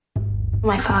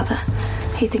My father,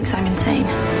 he thinks I'm insane.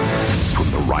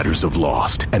 From the writers of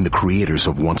Lost and the creators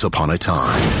of Once Upon a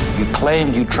Time. You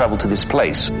claimed you traveled to this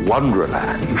place,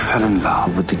 Wonderland. You fell in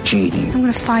love with the genie. I'm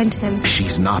gonna find him.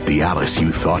 She's not the Alice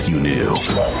you thought you knew.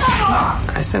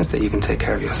 I sense that you can take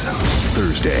care of yourself.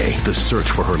 Thursday, the search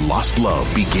for her lost love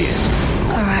begins.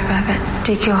 All right, Rabbit,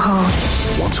 dig your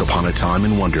hole. Once Upon a Time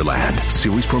in Wonderland.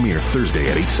 Series premiere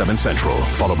Thursday at 8, 7 Central.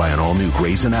 Followed by an all-new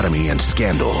Grey's Anatomy and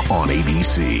Scandal on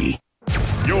ABC.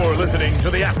 You're listening to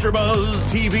the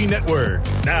AfterBuzz TV Network.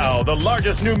 Now, the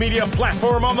largest new media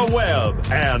platform on the web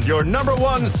and your number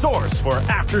one source for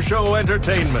after-show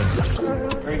entertainment.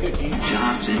 Very good, Dean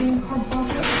Johnson.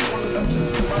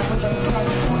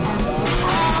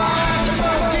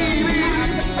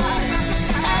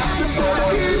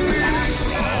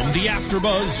 The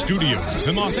AfterBuzz Studios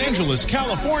in Los Angeles,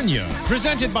 California.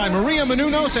 Presented by Maria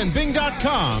Menounos and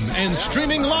Bing.com and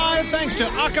streaming live thanks to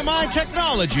Akamai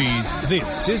Technologies.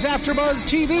 This is AfterBuzz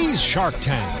TV's Shark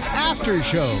Tank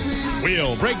AfterShow.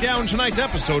 We'll break down tonight's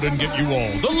episode and get you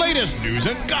all the latest news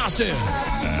and gossip.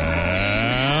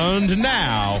 And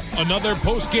now, another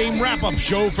post-game wrap-up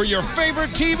show for your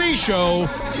favorite TV show.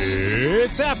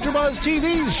 It's AfterBuzz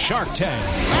TV's Shark Tank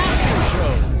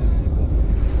AfterShow.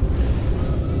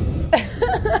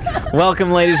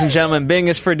 Welcome, ladies and gentlemen. Bing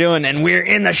is for doing, and we're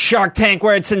in the Shark Tank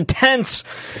where it's intense.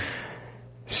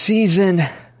 Season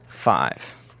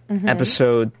 5,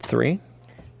 Episode 3.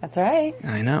 That's right.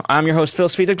 I know. I'm your host, Phil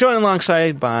Svitek, joined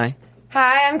alongside by...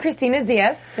 Hi, I'm Christina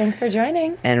Zias. Thanks for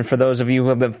joining. And for those of you who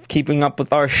have been keeping up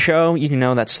with our show, you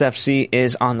know that Steph C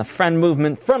is on the Friend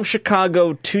Movement from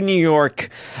Chicago to New York,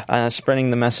 spreading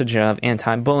the message of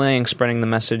anti-bullying, spreading the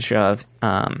message of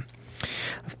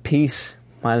peace.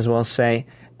 Might as well say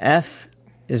F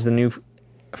is the new...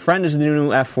 Friend is the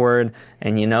new F word,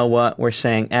 and you know what? We're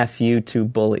saying F you to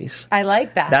bullies. I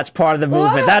like that. That's part of the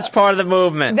movement. Whoa. That's part of the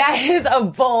movement. That is a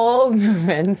bold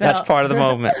movement, Phil. That's part of the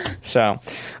movement. So,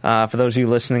 for those of you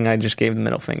listening, I just gave the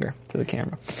middle finger to the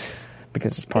camera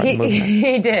because it's part of the movement.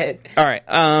 He did. All right,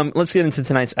 let's get into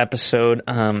tonight's episode.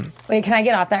 Wait, can I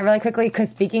get off that really quickly?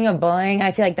 Because speaking of bullying,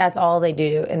 I feel like that's all they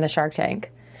do in the Shark Tank.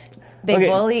 They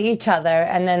bully each other,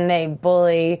 and then they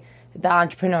bully the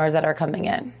entrepreneurs that are coming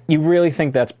in. You really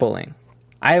think that's bullying?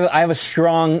 I have a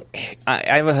strong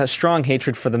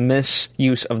hatred for the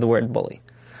misuse of the word bully.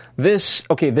 There's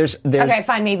okay,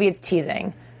 fine, maybe it's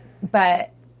teasing, but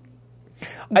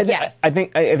yes. I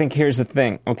think here's the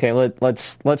thing. Okay,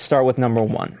 let's start with number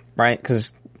one, right?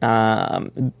 Because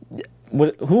who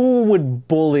would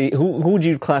bully? Who would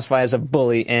you classify as a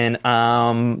bully in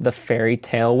the fairy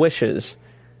tale wishes?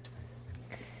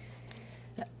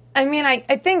 I mean, I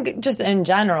think just in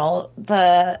general,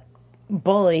 the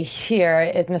bully here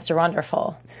is Mr.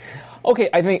 Wonderful. Okay,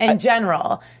 I think... In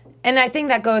general. And I think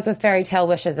that goes with fairy tale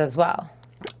wishes as well.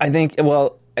 I think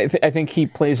he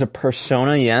plays a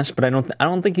persona, yes, but I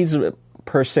don't think he's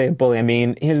per se a bully. I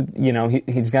mean,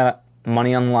 he's got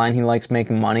money on the line, he likes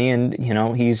making money, and,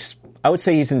 I would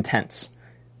say he's intense.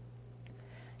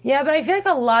 Yeah, but I feel like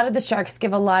a lot of the sharks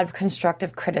give a lot of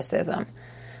constructive criticism.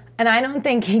 And I don't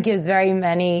think he gives very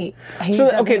many.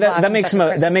 That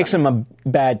makes him a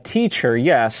bad teacher,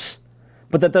 yes,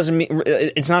 but that doesn't mean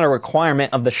it's not a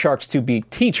requirement of the sharks to be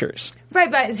teachers. Right,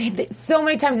 but so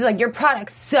many times he's like, your product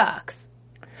sucks.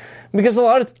 Because a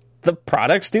lot of the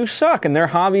products do suck, and they're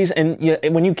hobbies, and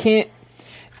when you can't.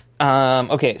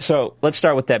 Okay, so let's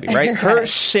start with Debbie, right? Her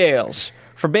sales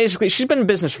for basically, she's been in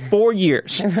business 4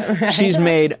 years. Right. She's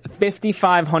made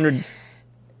 $5,500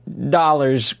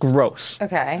 gross.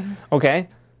 Okay.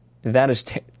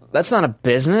 That's not a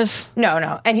business.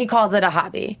 No. And he calls it a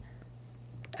hobby.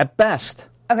 At best.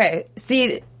 Okay.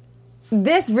 See,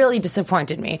 this really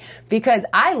disappointed me because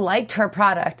I liked her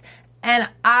product and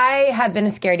I have been a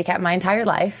scaredy cat my entire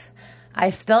life. I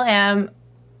still am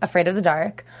afraid of the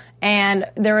dark. And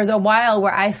there was a while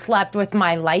where I slept with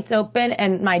my lights open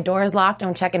and my doors locked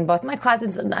and checking both my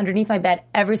closets and underneath my bed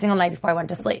every single night before I went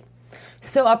to sleep.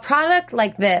 So a product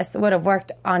like this would have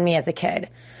worked on me as a kid.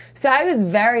 So I was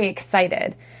very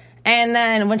excited. And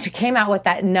then when she came out with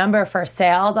that number for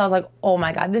sales, I was like, oh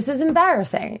my God, this is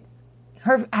embarrassing.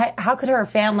 How could her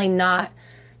family not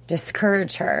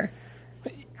discourage her?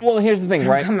 Well, here's the thing,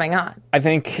 right? Coming on. I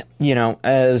think,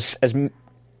 as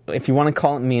if you want to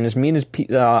call it mean as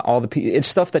it's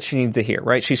stuff that she needs to hear,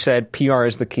 right? She said PR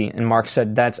is the key, and Mark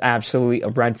said that's absolutely a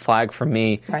red flag for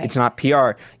me. Right. It's not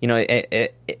PR.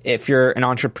 If you're an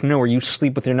entrepreneur, you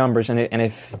sleep with your numbers, and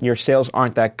if your sales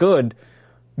aren't that good,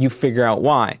 you figure out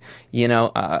why.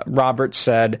 Robert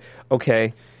said,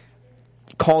 okay,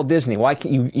 call Disney. Why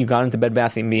can't you got into Bed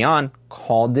Bath & Beyond?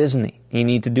 Call Disney. You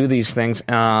need to do these things.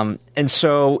 And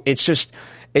so it's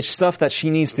stuff that she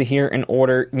needs to hear in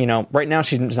order, right now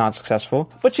she's not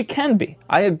successful, but she can be.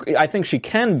 I agree. I think she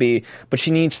can be, but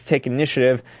she needs to take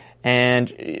initiative, and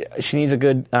she needs a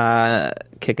good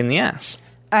kick in the ass.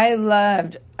 I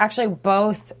loved, actually,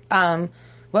 both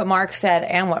what Mark said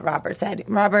and what Robert said.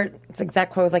 Robert's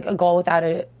exact quote was like, a goal without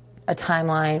a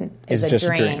timeline is just a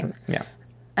dream. a dream. Yeah.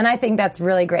 And I think that's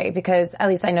really great because at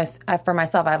least I know for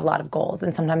myself, I have a lot of goals.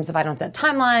 And sometimes if I don't set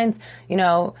timelines,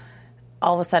 all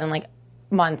of a sudden, like,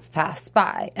 months pass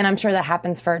by. And I'm sure that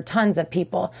happens for tons of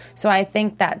people. So I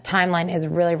think that timeline is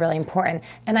really, really important.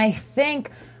 And I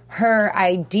think her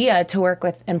idea to work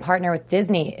with and partner with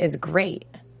Disney is great.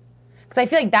 Because I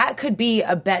feel like that could be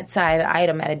a bedside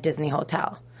item at a Disney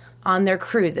hotel on their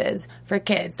cruises for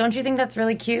kids. Don't you think that's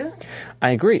really cute?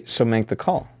 I agree. So make the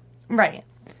call. Right.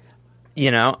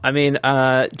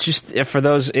 Just for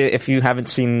those, if you haven't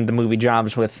seen the movie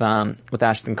Jobs with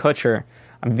Ashton Kutcher,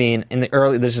 in the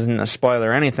early, this isn't a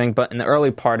spoiler or anything, but in the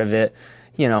early part of it,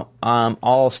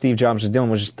 all Steve Jobs was doing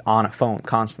was just on a phone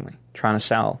constantly trying to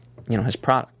sell, his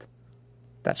product.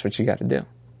 That's what you got to do.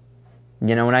 And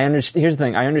here's the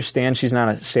thing, I understand she's not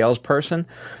a salesperson,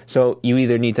 so you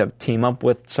either need to team up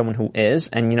with someone who is,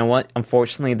 and you know what?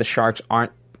 Unfortunately, the Sharks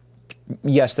aren't,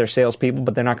 yes, they're salespeople,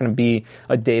 but they're not going to be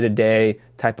a day-to-day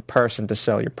type of person to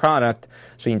sell your product,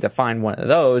 so you need to find one of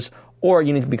those, or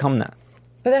you need to become that.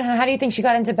 But then how do you think she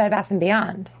got into Bed Bath &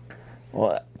 Beyond?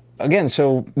 Well, again,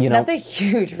 so, That's a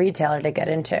huge retailer to get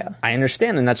into. I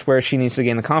understand, and that's where she needs to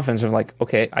gain the confidence of like,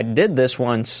 okay, I did this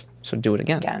once, so do it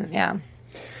again. Yeah.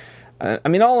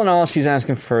 All in all, she's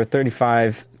asking for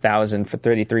 $35,000 for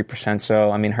 33%,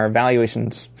 so, her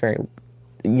evaluation's very,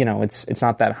 it's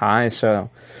not that high, so...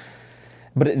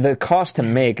 But the cost to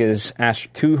make is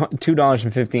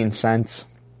 $2.15.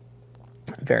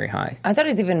 Very high. I thought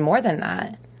it was even more than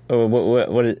that. Oh,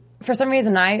 what is... For some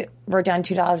reason, I wrote down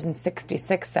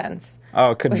 $2.66.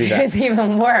 Oh, it could be that. Which is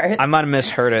even worse. I might have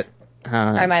misheard it.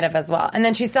 I might have as well. And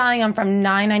then she's selling them from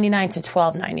 $9.99 to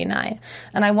 $12.99.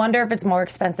 And I wonder if it's more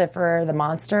expensive for the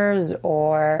monsters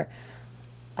or,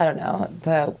 I don't know,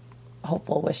 the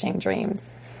hopeful wishing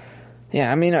dreams.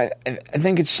 Yeah, I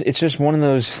think it's just one of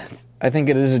those... I think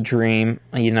it is a dream.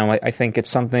 I think it's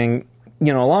something...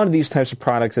 a lot of these types of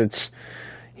products, it's...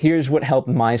 Here's what helped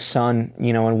my son,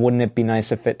 and wouldn't it be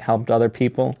nice if it helped other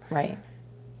people? Right.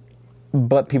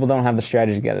 But people don't have the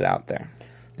strategy to get it out there.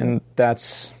 And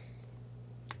that's...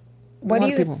 What do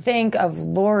you think of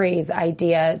Lori's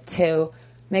idea to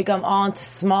make them all into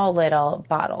small little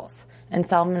bottles and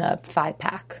sell them in a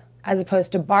 5-pack? As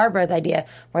opposed to Barbara's idea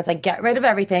where it's like, get rid of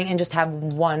everything and just have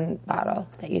one bottle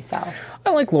that you sell. I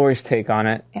like Lori's take on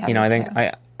it.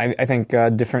 Yeah, I think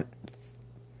different...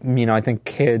 I think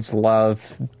kids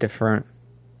love different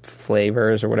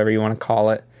flavors or whatever you want to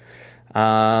call it.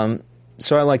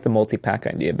 So I like the multi-pack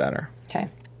idea better. Okay.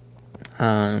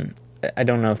 I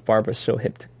don't know if Barbara's so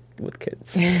hip with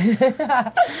kids.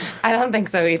 I don't think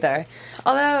so either.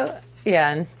 Although,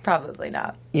 yeah, probably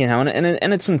not.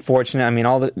 And it's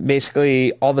unfortunate.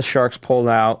 Basically all the Sharks pulled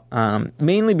out,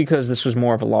 mainly because this was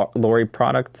more of a Lori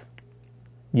product.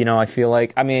 I feel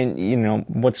like,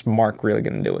 what's Mark really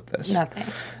going to do with this? Nothing.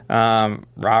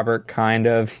 Robert, kind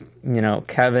of.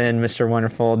 Kevin, Mr.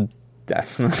 Wonderful,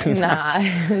 definitely not.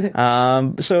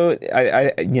 So,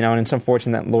 and it's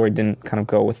unfortunate that Lori didn't kind of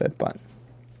go with it, but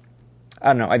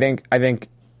I don't know. I think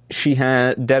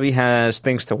Debbie has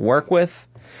things to work with,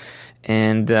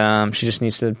 and she just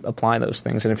needs to apply those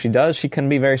things. And if she does, she can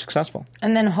be very successful.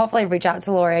 And then hopefully reach out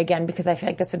to Lori again, because I feel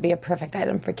like this would be a perfect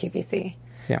item for QVC.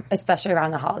 Yeah. Especially around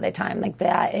the holiday time. Like,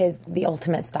 that is the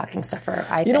ultimate stocking stuffer,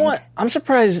 I think. You know what? I'm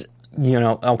surprised,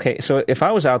 okay, so if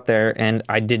I was out there and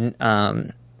I didn't,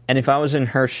 and if I was in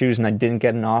her shoes and I didn't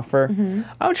get an offer,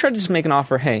 I would try to just make an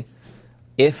offer, hey,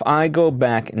 if I go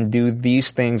back and do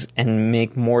these things and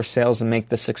make more sales and make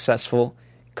this successful,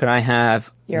 could I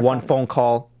have one phone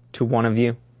call to one of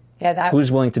you? Yeah,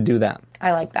 who's willing to do that?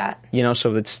 I like that.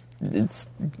 So it's just,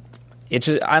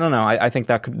 I don't know. I think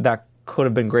that could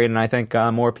have been great, and I think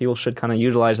more people should kind of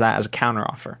utilize that as a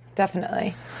counteroffer.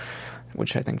 Definitely.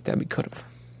 Which I think Debbie could have.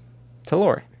 To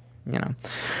Lori,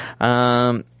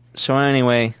 So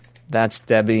anyway, that's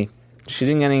Debbie. She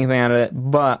didn't get anything out of it,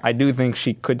 but I do think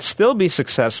she could still be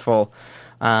successful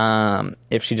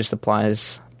if she just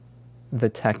applies the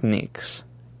techniques.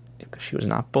 Because she was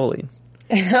not bullied.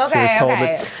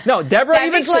 Okay. No, Deborah Debbie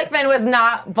even said... Glickman was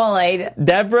not bullied.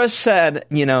 Deborah said,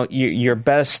 your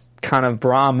best kind of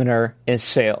barometer is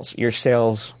sales. Your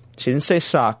sales, she didn't say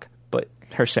suck, but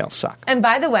her sales suck. And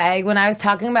by the way, when I was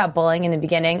talking about bullying in the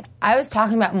beginning, I was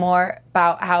talking about more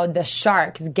about how the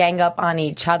Sharks gang up on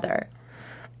each other.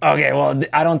 Okay, well,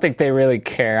 I don't think they really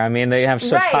care. I mean, they have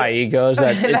such high egos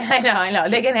that... I know.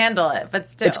 They can handle it, but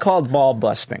still. It's called ball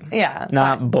busting. Yeah.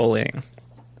 Not bullying.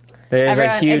 There's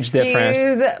a huge difference.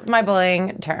 Excuse my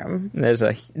bullying term.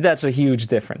 That's a huge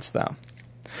difference, though.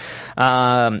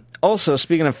 Also,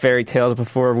 speaking of fairy tales,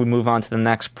 before we move on to the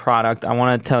next product, I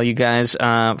want to tell you guys,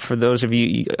 for those of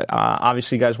you,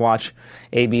 obviously you guys watch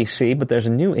ABC, but there's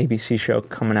a new ABC show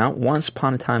coming out, Once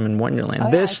Upon a Time in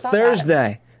Wonderland, this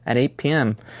Thursday at 8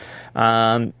 p.m.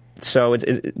 So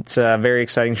it's a very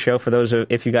exciting show for those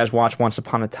if you guys watch Once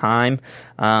Upon a Time.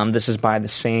 This is by the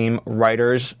same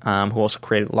writers who also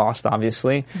created Lost,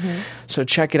 obviously. Mm-hmm. So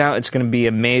check it out. It's going to be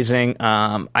amazing.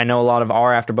 I know a lot of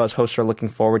our AfterBuzz hosts are looking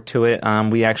forward to it.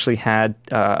 We actually had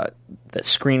the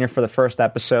screener for the first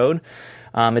episode.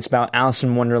 It's about Alice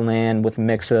in Wonderland with a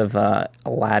mix of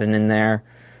Aladdin in there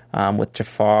with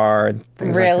Jafar. And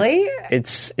things really? Like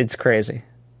that. It's crazy.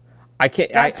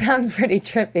 That sounds pretty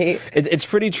trippy. It's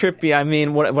pretty trippy. I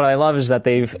mean, what I love is that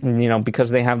they've, because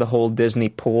they have the whole Disney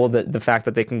pool, the fact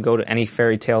that they can go to any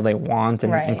fairy tale they want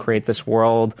and create this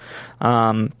world.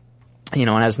 And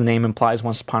as the name implies,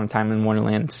 Once Upon a Time in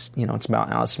Wonderland, it's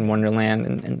about Alice in Wonderland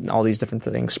and all these different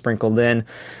things sprinkled in.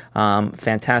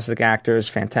 Fantastic actors,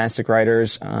 fantastic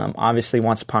writers. Obviously,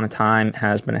 Once Upon a Time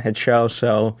has been a hit show,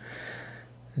 so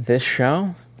this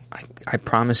show... I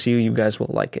promise you guys will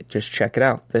like it. Just check it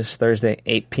out this Thursday,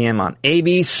 8 p.m. on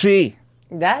ABC.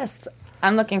 Yes,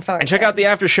 I'm looking forward to it. And check out the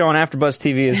After Show on AfterBuzz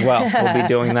TV as well. We'll be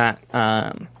doing that.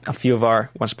 A few of our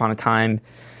Once Upon a Time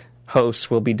hosts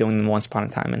will be doing the Once Upon a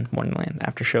Time in Wonderland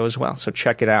After Show as well. So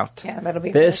check it out. Yeah, that'll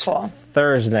be this really cool.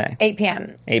 Thursday. 8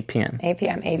 p.m. 8 p.m. 8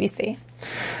 p.m. ABC.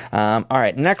 All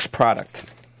right, next product.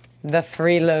 The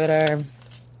freeloader.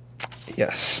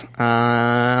 Yes.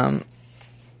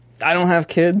 I don't have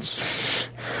kids.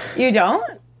 You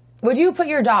don't? Would you put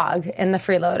your dog in the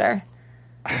freeloader?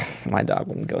 My dog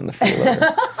wouldn't go in the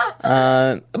freeloader.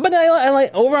 But I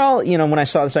like, overall, when I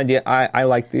saw this idea, I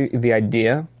like the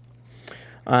idea.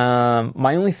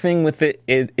 My only thing with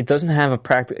it doesn't have a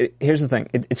practical... Here's the thing.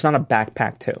 It's not a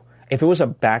backpack, too. If it was a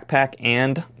backpack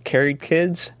and carried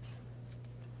kids,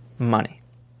 money.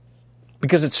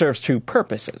 Because it serves two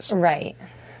purposes. Right.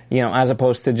 As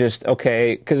opposed to just,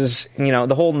 because,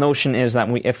 the whole notion is that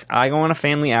if I go on a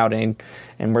family outing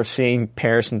and we're seeing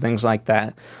Paris and things like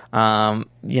that, and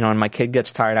my kid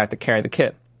gets tired, I have to carry the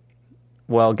kid.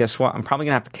 Well, guess what? I'm probably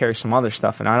going to have to carry some other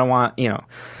stuff, and I don't want,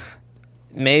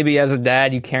 maybe as a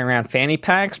dad you carry around fanny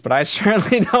packs, but I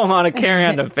certainly don't want to carry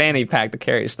around a fanny pack to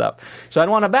carry stuff. So I'd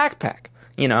want a backpack,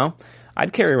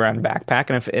 I'd carry around a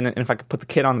backpack, and if I could put the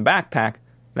kid on the backpack,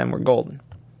 then we're golden.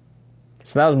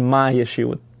 So that was my issue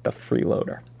with the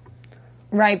freeloader.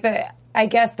 Right, but I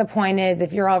guess the point is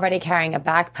if you're already carrying a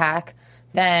backpack,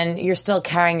 then you're still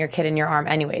carrying your kid in your arm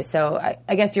anyway. So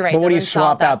I guess you're right. But would you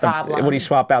swap out the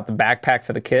backpack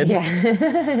for the kid?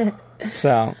 Yeah.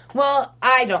 So. Well,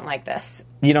 I don't like this.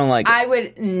 You don't like it? I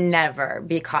would never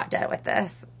be caught dead with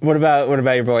this. What about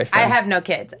your boyfriend? I have no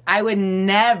kids. I would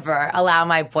never allow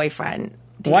my boyfriend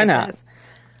to Why use not? this.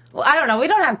 Well, I don't know. We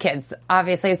don't have kids,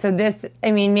 obviously. So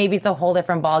maybe it's a whole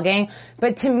different ballgame.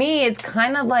 But to me, it's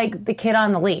kind of like the kid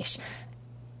on the leash.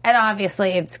 And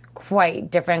obviously, it's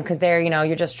quite different because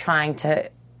you're just trying to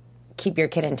keep your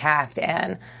kid intact.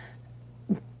 And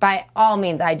by all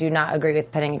means, I do not agree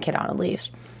with putting a kid on a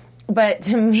leash. But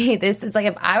to me, this is like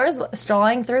if I was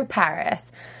strolling through Paris,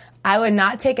 I would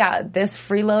not take out this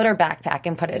freeloader backpack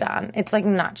and put it on. It's like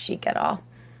not chic at all.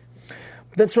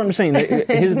 That's what I'm saying.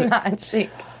 It's not chic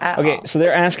at all. Okay, so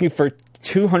they're asking for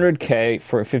 $200K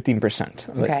for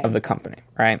 15% of the company,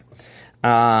 right?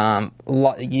 And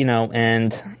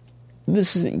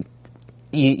this is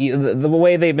the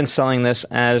way they've been selling this,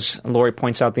 as Lori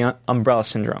points out, the umbrella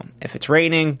syndrome. If it's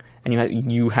raining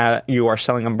and you are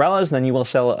selling umbrellas, then you will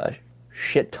sell a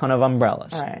shit ton of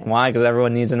umbrellas. Right. Why? Because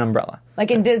everyone needs an umbrella.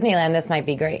 Like in Disneyland, this might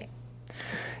be great.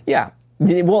 Yeah.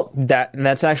 Well,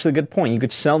 that's actually a good point. You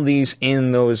could sell these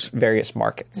in those various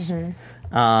markets,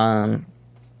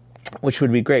 which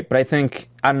would be great. But I think,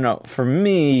 I don't know, for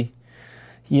me,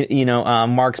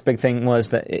 Mark's big thing was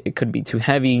that it could be too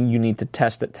heavy. You need to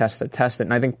test it.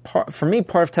 And I think part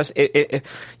of test,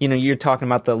 you're talking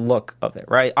about the look of it,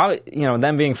 right?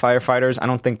 Them being firefighters, I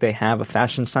don't think they have a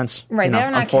fashion sense. Right,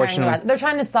 they're not carrying they're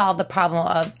trying to solve the problem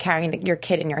of carrying your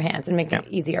kid in your hands and making it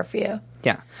easier for you.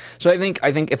 Yeah. So I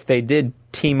think if they did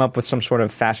team up with some sort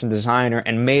of fashion designer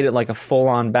and made it like a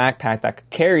full-on backpack that could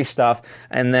carry stuff,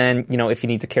 and then, if you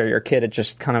need to carry your kid, it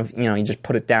just kind of, you just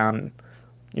put it down,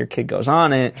 your kid goes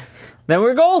on it, then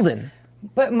we're golden.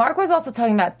 But Mark was also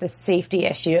talking about the safety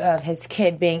issue of his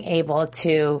kid being able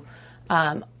to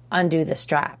undo the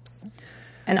straps.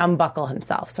 and unbuckle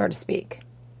himself, so to speak.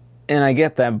 And I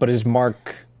get that, but here's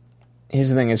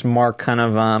the thing, is Mark kind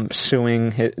of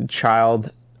suing his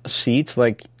child seats?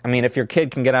 Like, I mean, if your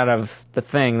kid can get out of the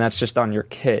thing, that's just on your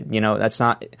kid. You know, that's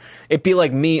not. It'd be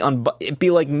like me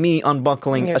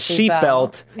unbuckling Your a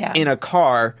seatbelt yeah. in a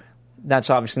car. That's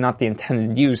obviously not the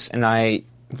intended use, and I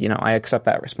accept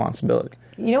that responsibility.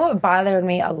 You know what bothered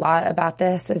me a lot about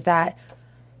this is that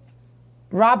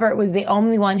Robert was the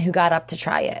only one who got up to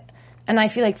try it. And I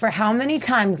feel like for how many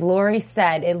times Lori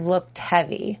said it looked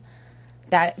heavy,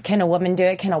 that can a woman do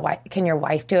it? Can your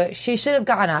wife do it? She should have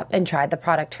gone up and tried the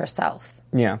product herself.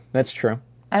 Yeah, that's true.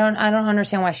 I don't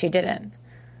understand why she didn't.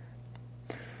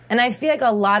 And I feel like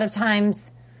a lot of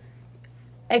times,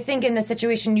 I think in this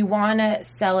situation, you want to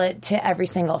sell it to every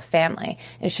single family.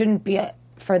 It shouldn't be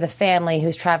for the family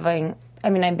who's traveling. I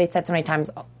mean, they said so many times,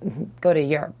 go to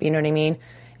Europe. You know what I mean?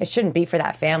 It shouldn't be for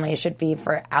that family. It should be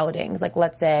for outings. Like,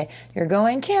 let's say you're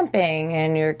going camping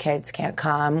and your kids can't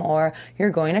come, or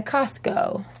you're going to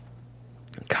Costco.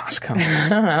 Costco. I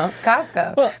don't know.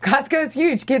 Costco. Well, Costco's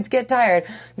huge. Kids get tired.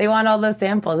 They want all those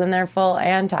samples, and they're full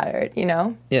and tired, you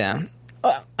know? Yeah.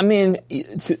 I mean,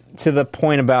 to the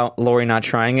point about Lori not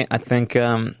trying it, I think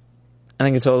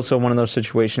it's also one of those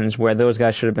situations where those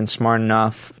guys should have been smart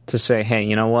enough to say, hey,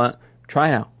 you know what? Try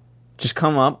it out. Just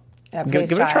come up. Yeah, give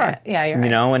it a try. Yeah, you're right.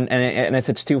 You know, and if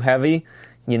it's too heavy,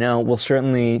 you know, we'll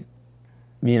certainly,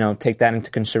 you know, take that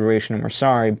into consideration, and we're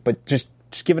sorry, but just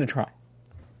give it a try.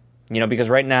 You know, because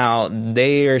right now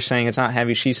they are saying it's not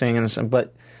heavy, she's saying it's,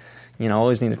 but, you know,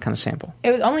 always need to kind of sample.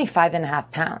 It was only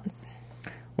 5.5 pounds.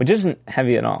 Which isn't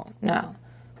heavy at all. No.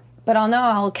 But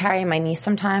I'll carry my niece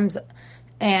sometimes,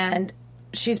 and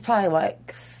she's probably,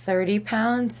 30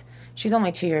 pounds? She's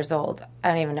only 2 years old. I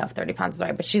don't even know if 30 pounds is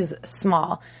right, but she's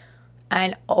small.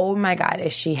 And oh my God,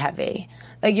 is she heavy.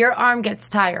 Like, your arm gets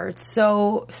tired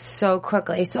so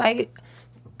quickly. So I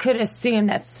could assume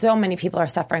that so many people are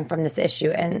suffering from this issue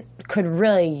and could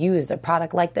really use a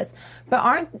product like this.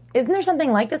 But isn't there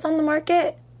something like this on the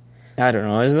market? I don't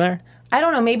know. Is there? I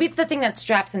don't know. Maybe it's the thing that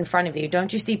straps in front of you.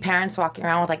 Don't you see parents walking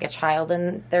around with, like, a child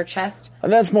in their chest?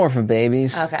 That's more for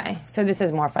babies. Okay. So this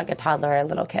is more for, like, a toddler or a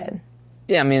little kid.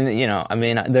 Yeah, I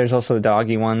mean, there's also the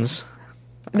doggy ones.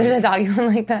 There's a doggy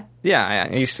one like that? Yeah,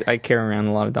 I carry around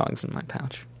a lot of dogs in my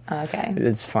pouch. Okay.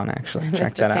 It's fun, actually.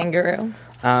 Check Mr. that Kangaroo.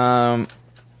 out.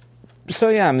 So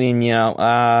yeah, I mean, you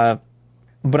know,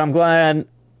 but I'm glad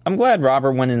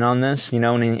Robert went in on this, you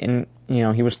know, and you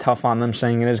know, he was tough on them,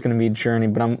 saying it is going to be a journey,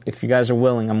 but if you guys are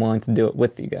willing, I'm willing to do it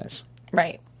with you guys.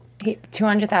 Right.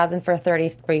 $200,000 for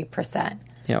 33%.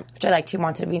 Yep. Which I like too,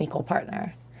 wanted to be an equal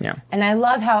partner. Yeah. And I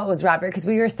love how it was Robert, because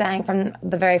we were saying from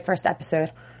the very first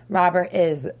episode, Robert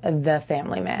is the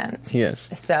family man. He is.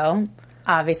 So,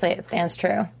 obviously, it stands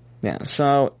true. Yeah,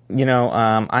 so, you know,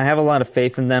 I have a lot of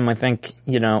faith in them. I think,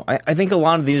 you know, I think a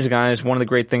lot of these guys, one of the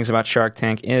great things about Shark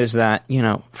Tank is that, you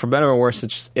know, for better or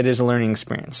worse, it is a learning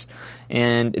experience.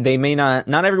 And they may not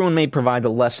everyone may provide the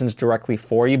lessons directly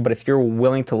for you, but if you're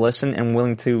willing to listen and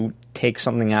willing to take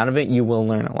something out of it, you will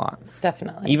learn a lot.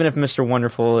 Definitely. Even if Mr.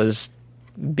 Wonderful is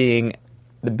being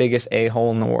the biggest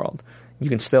a-hole in the world, you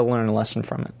can still learn a lesson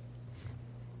from it.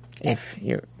 If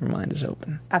your mind is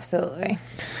open. Absolutely.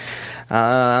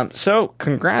 So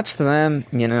congrats to them,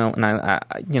 you know, and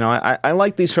I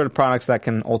like these sort of products that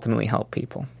can ultimately help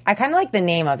people. I kind of like the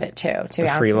name of it too, to be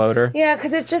honest. Freeloader? Yeah,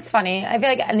 because it's just funny. I feel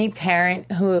like any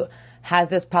parent who has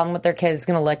this problem with their kids is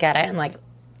going to look at it and, like,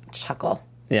 chuckle.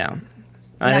 Yeah.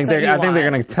 I think they're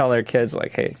going to tell their kids,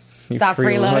 like, hey, you stop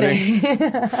freeloading.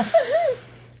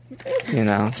 You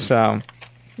know, so.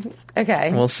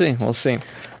 Okay. We'll see.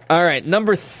 All right,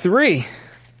 number 3,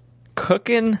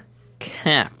 cooking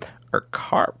cap or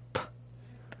carp.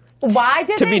 Why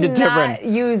did they not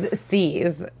use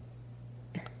C's?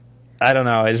 I don't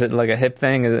know. Is it like a hip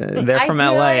thing? They're from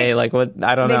LA. Like what?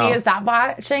 I don't know. They need to stop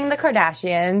watching the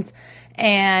Kardashians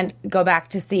and go back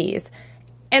to C's.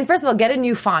 And first of all, get a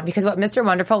new font, because what Mr.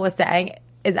 Wonderful was saying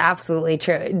is absolutely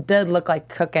true. It did look like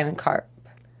cooking carp.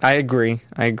 I agree.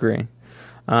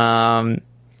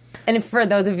 And for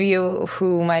those of you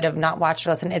who might have not watched or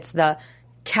listened, it's the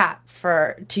cap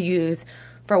to use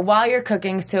for while you're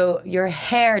cooking, so your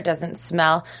hair doesn't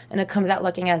smell and it comes out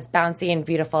looking as bouncy and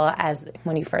beautiful as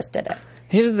when you first did it.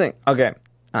 Here's the thing. Okay.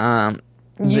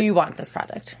 You want this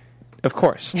product. Of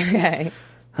course. Okay.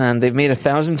 They've made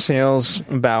 1,000 sales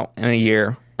about in a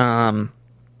year.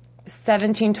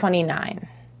 $17.29.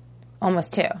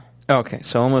 Almost 2. Okay,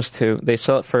 so almost 2. They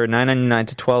sell it for $9.99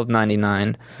 to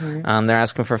 $12.99. Mm-hmm. They're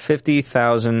asking for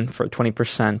 $50,000 for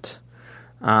 20%.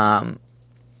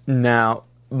 Now,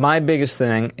 my biggest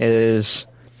thing is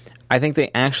I think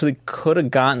they actually could have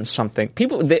gotten something.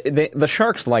 The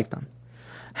Sharks like them.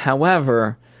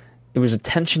 However, it was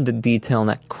attention to detail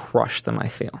that crushed them, I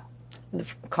feel. The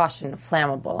caution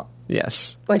flammable.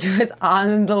 Yes. Which was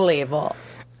on the label.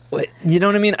 You know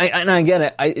what I mean? I get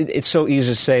it. It's so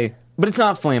easy to say, but it's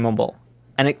not flammable.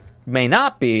 And it may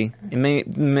not be. It may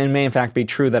in fact be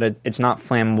true that it's not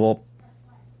flammable.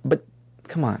 But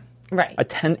come on. Right.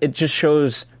 It just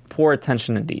shows poor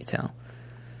attention to detail.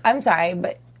 I'm sorry,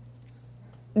 but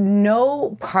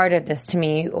no part of this to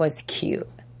me was cute.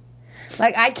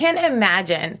 Like, I can't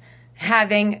imagine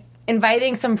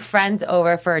inviting some friends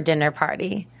over for a dinner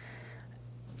party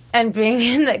and being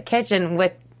in the kitchen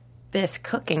with this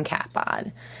cooking cap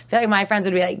on. I feel like my friends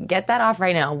would be like, get that off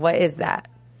right now. What is that?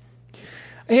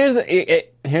 Here's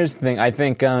the thing. I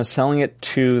think selling it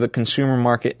to the consumer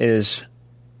market is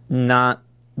not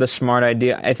the smart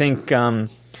idea. I think a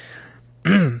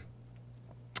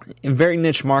very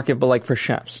niche market, but like for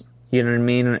chefs. You know what I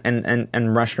mean?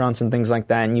 And restaurants and things like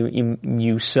that, and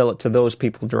you sell it to those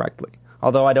people directly.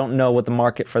 Although I don't know what the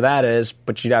market for that is,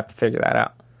 but you'd have to figure that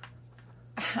out.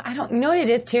 I don't know what it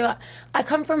is, too. I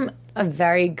come from a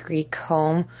very Greek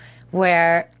home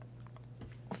where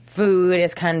food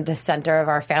is kind of the center of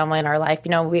our family and our life.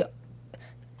 You know,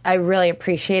 I really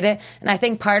appreciate it. And I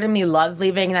think part of me loves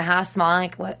leaving the house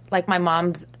smelling like my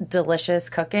mom's delicious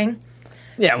cooking.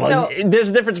 Yeah, well, there's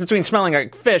a difference between smelling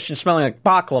like fish and smelling like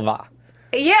baklava.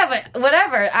 Yeah, but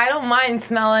whatever. I don't mind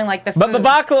smelling like the food. But the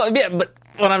baklava, yeah, but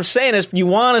what I'm saying is you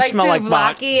want to smell like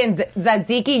souvlaki and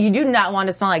tzatziki. You do not want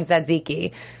to smell like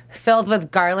tzatziki. Filled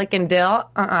with garlic and dill.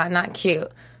 Not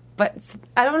cute. But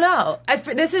I don't know.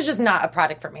 This is just not a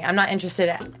product for me. I'm not interested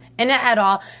in it at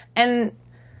all. And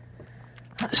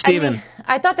Steven.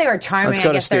 I thought they were charming.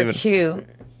 I guess they're cute.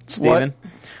 Steven?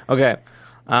 Okay.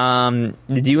 Do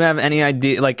you have any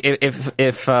idea, like,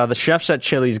 if the chefs at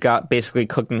Chili's got basically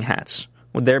cooking hats,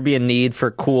 would there be a need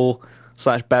for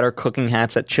cool/better cooking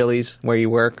hats at Chili's where you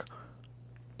work?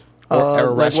 Or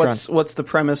a restaurant? What's the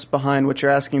premise behind what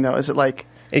you're asking, though? Is it like,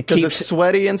 because it's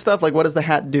sweaty and stuff? Like, what does the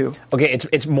hat do? Okay,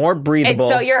 it's more breathable.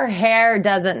 So your hair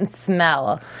doesn't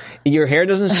smell. Your hair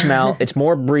doesn't smell. It's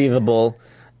more breathable.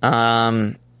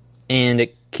 And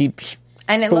it keeps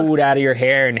food out of your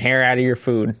hair and hair out of your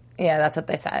food. Yeah, that's what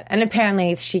they said. And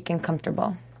apparently it's chic and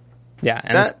comfortable. Yeah.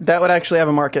 And that would actually have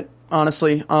a market,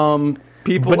 honestly.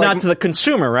 People, but not to the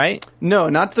consumer, right? No,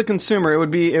 not to the consumer. It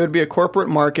would be a corporate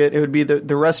market. It would be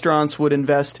the restaurants would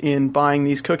invest in buying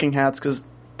these cooking hats because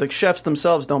the chefs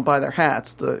themselves don't buy their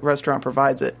hats. The restaurant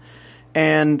provides it.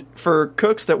 And for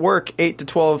cooks that work 8 to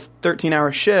 12,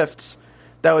 13-hour shifts,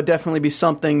 that would definitely be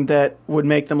something that would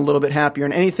make them a little bit happier.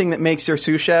 And anything that makes your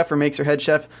sous chef or makes your head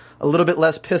chef a little bit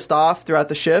less pissed off throughout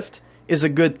the shift is a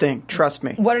good thing. Trust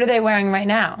me. What are they wearing right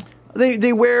now?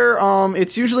 They wear,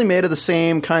 it's usually made of the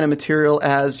same kind of material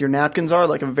as your napkins are,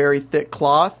 like a very thick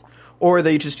cloth, or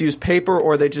they just use paper,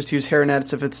 or they just use hair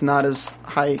nets if it's not as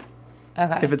high,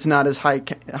 if it's not as high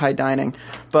dining.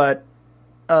 But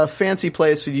a fancy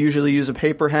place would usually use a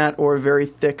paper hat or a very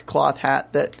thick cloth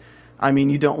hat that, I mean,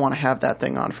 you don't want to have that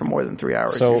thing on for more than 3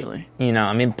 hours usually. You know,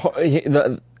 I mean,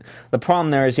 the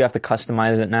problem there is you have to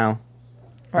customize it now.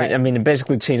 Right. I mean, it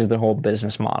basically changes the whole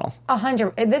business model.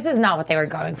 100. This is not what they were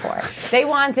going for. They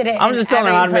wanted it. I'm just telling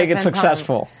them how to make it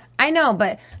successful. Home. I know,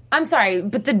 but I'm sorry,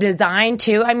 but the design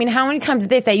too. I mean, how many times did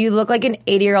they say you look like an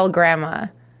 80-year-old grandma?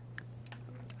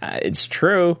 It's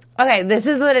true. Okay, this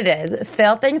is what it is.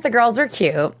 Phil thinks the girls were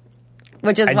cute,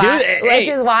 which is why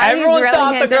everyone really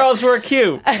thought the girls were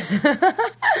cute.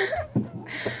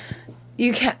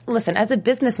 You can't listen as a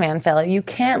businessman, Phil. You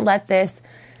can't let this.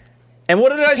 And what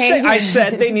did I say? I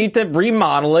said they need to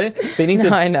remodel it. They need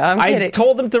to. I know. I'm kidding. I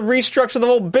told them to restructure the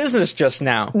whole business just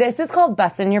now. This is called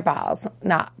busting your balls,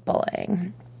 not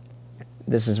bullying.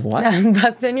 This is what?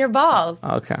 Busting your balls.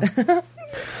 Okay.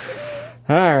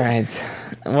 All right.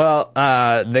 Well,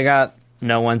 they got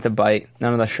no one to bite.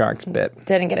 None of the sharks bit.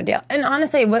 Didn't get a deal. And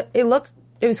honestly, it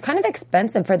was kind of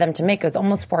expensive for them to make. It was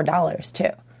almost $4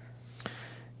 too.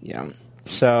 Yeah.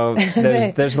 So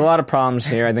there's a lot of problems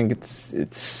here. I think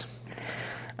it's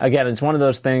again, it's one of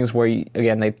those things where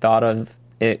they thought of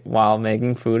it while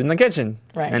making food in the kitchen,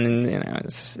 right? And you know,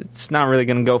 it's not really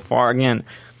going to go far. Again,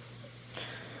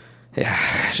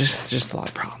 yeah, just a lot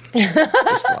of problems.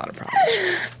 Just a lot of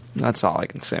problems. That's all I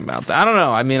can say about that. I don't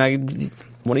know. I mean,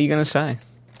 what are you going to say?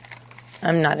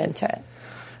 I'm not into it.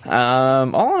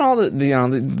 All in all,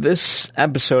 this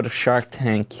episode of Shark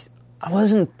Tank, I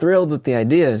wasn't thrilled with the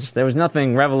ideas. There was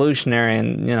nothing revolutionary,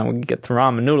 and we get the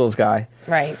ramen noodles guy,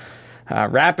 right?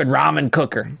 Rapid ramen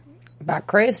cooker by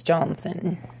Chris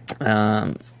Johnson.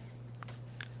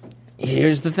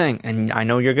 here's the thing, and I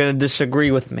know you're going to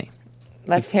disagree with me.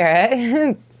 Let's hear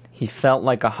it. He felt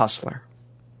like a hustler.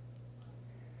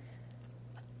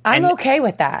 I'm okay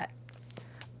with that.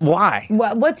 Why?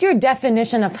 What's your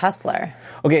definition of hustler?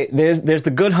 Okay, there's the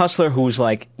good hustler who's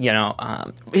like, here's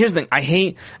the thing. I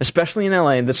hate, especially in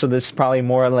LA, so this is probably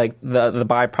more like the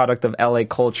byproduct of LA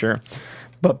culture.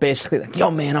 But basically, like, yo,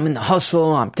 man, I'm in the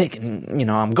hustle. I'm taking,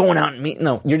 I'm going out and meeting.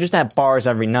 No, you're just at bars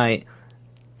every night,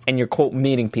 and you're, quote,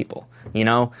 meeting people,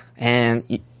 and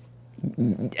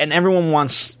everyone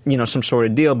wants, some sort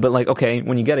of deal. But, like, okay,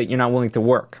 when you get it, you're not willing to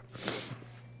work.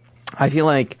 I feel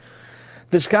like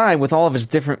this guy, with all of his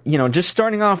different, just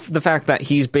starting off the fact that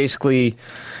he's basically,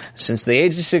 since the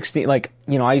age of 16, like,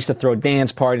 I used to throw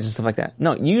dance parties and stuff like that.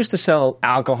 No, you used to sell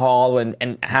alcohol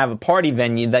and have a party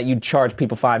venue that you'd charge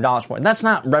people $5 for. That's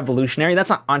not revolutionary. That's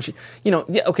not,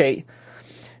 okay,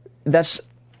 that's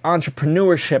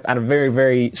entrepreneurship at a very,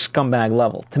 very scumbag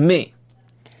level, to me.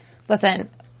 Listen,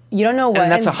 you don't know what...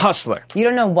 And that's a hustler. You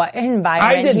don't know what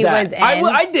environment he was in.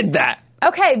 I did that.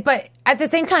 Okay, but at the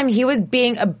same time, he was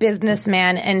being a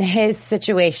businessman in his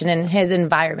situation, in his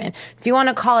environment. If you want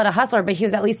to call it a hustler, but he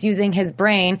was at least using his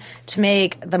brain to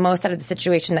make the most out of the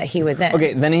situation that he was in.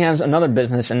 Okay, then he has another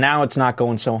business, and now it's not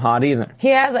going so hot either.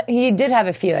 He did have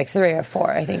a few, like 3 or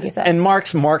 4, I think he said. And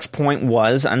Mark's point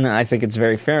was, and I think it's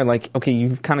very fair, like, okay,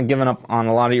 you've kind of given up on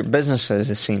a lot of your businesses,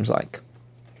 it seems like.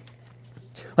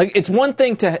 Like, it's one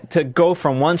thing to go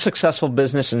from one successful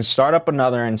business and start up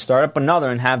another and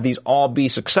have these all be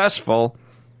successful,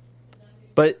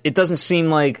 but it doesn't seem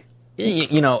like,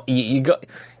 you go,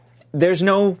 there's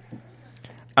no,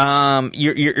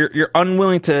 you're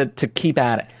unwilling to keep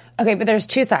at it. Okay, but there's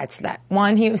 2 sides to that.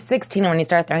 One, he was 16 when he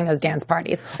started throwing those dance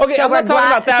parties. Okay, so I'm not talking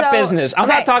about that business. I'm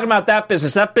not talking about that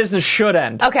business. That business should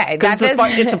end. Okay,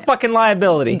 it's a fucking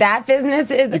liability. That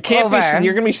business is over.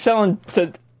 You're going to be selling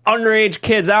to underage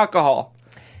kids alcohol.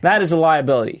 That is a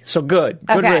liability. So good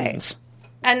riddance.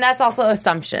 And that's also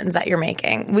assumptions that you're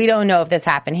making. We don't know if this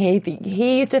happened.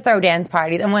 He used to throw dance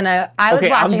parties, and when I was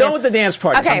watching... I'm done with the dance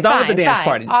parties. Okay, I'm done with the dance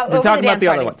parties. We're talking about the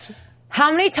other ones.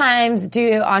 How many times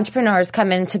do entrepreneurs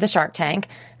come into the Shark Tank,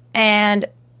 and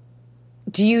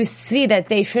do you see that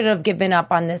they should have given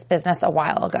up on this business a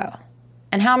while ago?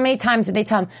 And how many times did they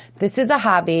tell them, this is a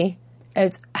hobby,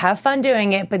 have fun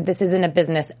doing it, but this isn't a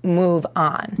business, move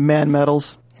on? Man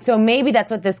medals. So maybe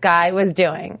that's what this guy was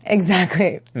doing.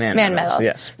 Exactly. Man medals.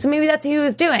 Yes. So maybe that's what he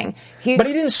was doing. But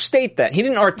he didn't state that. He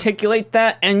didn't articulate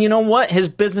that. And you know what? His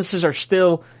businesses are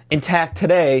still intact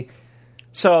today.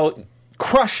 So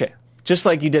crush it. Just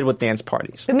like you did with dance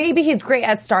parties. But maybe he's great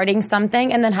at starting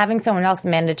something and then having someone else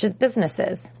manage his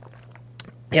businesses.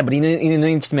 Yeah, but he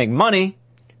needs to make money.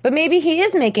 But maybe he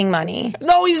is making money.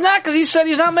 No, he's not, because he said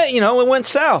he's not making, it went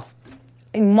south.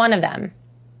 One of them.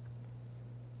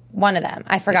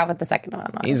 I forgot what the second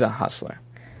one was. He's a hustler.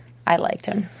 I liked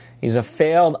him. He's a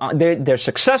failed... There's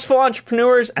successful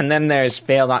entrepreneurs, and then there's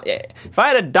failed... If I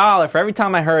had $1 for every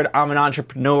time I heard I'm an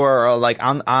entrepreneur, or like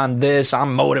I'm this,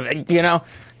 I'm motivated,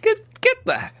 get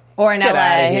that. Or in get LA,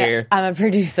 out of here. I'm a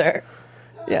producer.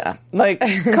 Yeah. Like,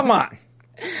 come on.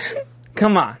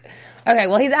 Come on. Okay,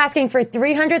 well, he's asking for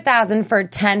 $300,000 for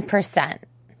 10%.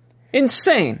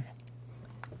 Insane.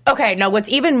 Okay, no, what's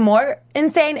even more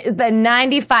insane is the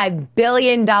 $95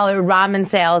 billion ramen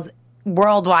sales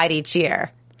worldwide each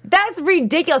year. That's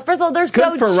ridiculous. First of all, they're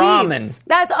so cheap. Good for ramen.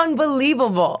 That's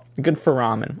unbelievable. Good for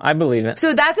ramen. I believe it.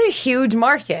 So that's a huge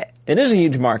market. It is a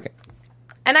huge market.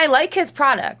 And I like his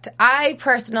product. I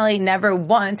personally never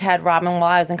once had ramen while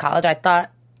I was in college. I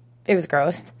thought it was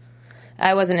gross.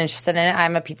 I wasn't interested in it.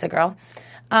 I'm a pizza girl.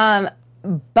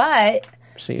 But...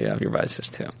 So you have your vices,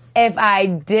 too. If I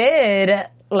did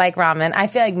like ramen, I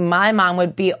feel like my mom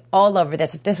would be all over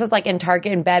this. If this was like in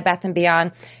Target and Bed Bath &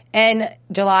 Beyond in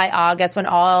July, August, when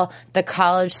all the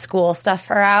college school stuff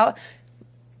are out,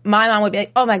 my mom would be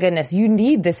like, oh my goodness, you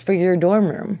need this for your dorm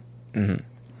room. Mm-hmm.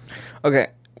 Okay.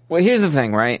 Well, here's the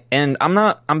thing, right? And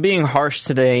I'm being harsh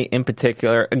today in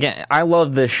particular. Again, I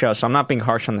love this show, so I'm not being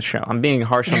harsh on the show. I'm being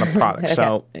harsh on the product.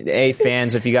 Okay. So,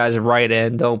 fans, if you guys write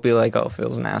in, don't be like, oh,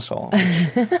 Phil's an asshole.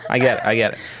 I get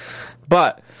it.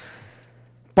 But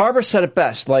Barbara said it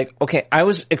best. Like, okay, I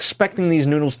was expecting these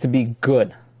noodles to be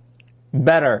good.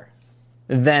 Better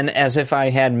than as if I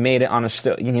had made it on a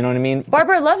stove. You know what I mean?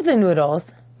 Barbara loved the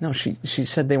noodles. No, she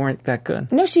said they weren't that good.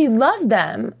 No, she loved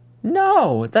them.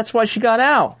 No, that's why she got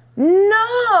out.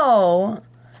 No,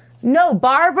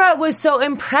 Barbara was so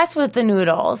impressed with the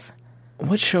noodles.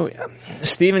 What show?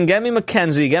 Steven, get me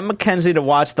Mackenzie. Get Mackenzie to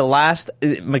watch the last...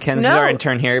 Mackenzie's our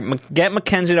intern here. Get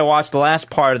Mackenzie to watch the last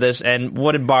part of this, and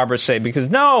what did Barbara say? Because,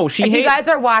 no, she hates... If you guys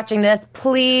are watching this,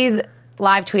 please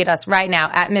live tweet us right now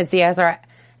at Ms. Diaz or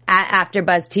at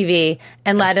AfterBuzz TV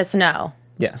and let us know.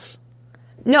 Yes.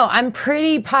 No, I'm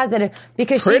pretty positive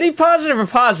because positive or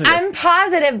positive? I'm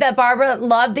positive that Barbara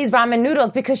loved these ramen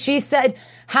noodles because she said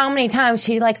how many times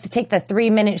she likes to take the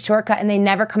 3-minute shortcut and they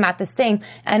never come out the same,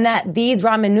 and that these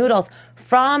ramen noodles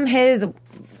from his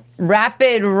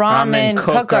rapid ramen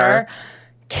cooker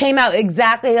came out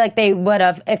exactly like they would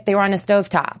have if they were on a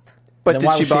stovetop. But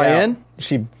did she buy in?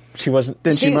 She wasn't.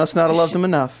 Then she must not have loved them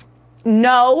enough.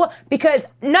 No,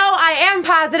 I am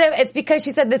positive. It's because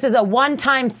she said this is a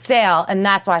one-time sale, and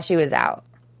that's why she was out.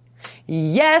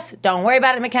 Yes, don't worry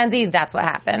about it, Mackenzie. That's what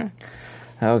happened.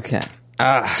 Okay.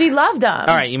 She loved them.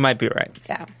 All right, you might be right.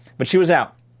 Yeah. But she was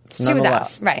out. She was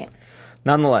out, right.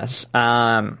 Nonetheless.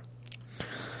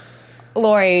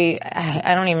 Lori,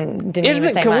 I don't even, didn't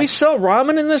even say Can much. we sell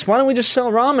ramen in this? Why don't we just sell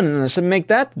ramen in this and make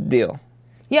that the deal?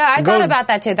 Yeah, I thought about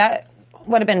that too. That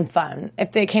would have been fun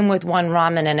if they came with one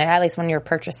ramen in it, at least when you're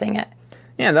purchasing it.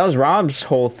 Yeah, that was Rob's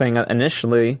whole thing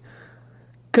initially.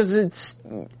 Because it's,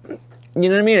 you know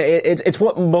what I mean? It's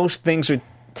what most things are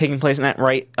taking place in that,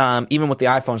 right? Even with the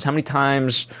iPhones, how many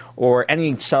times, or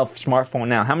any smartphone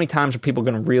now, how many times are people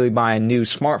going to really buy a new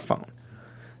smartphone?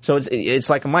 So it's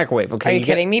like a microwave. Okay, are you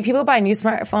kidding me? People buy new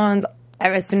smartphones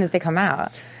as soon as they come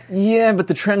out. Yeah, but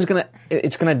the trend's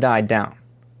it's gonna die down.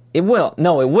 It will.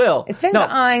 No, it will. It's been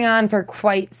going on for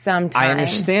quite some time. I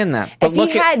understand that. But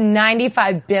if he had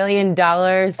 $95 billion...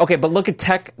 Okay, but look at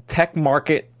tech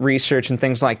market research and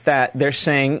things like that. They're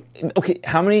saying, okay,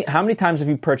 how many times have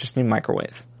you purchased a new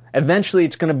microwave? Eventually,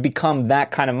 it's going to become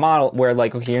that kind of model where,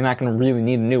 like, okay, you're not going to really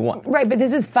need a new one. Right, but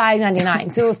this is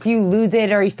 $5.99. So if you lose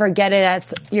it or you forget it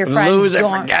at your friend's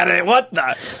dorm... forget it, what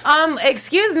the...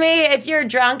 Excuse me, if you're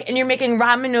drunk and you're making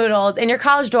ramen noodles in your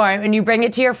college dorm and you bring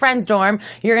it to your friend's dorm,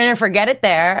 you're going to forget it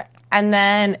there and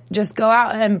then just go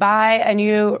out and buy a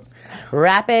new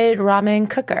rapid ramen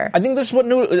cooker. I think this is what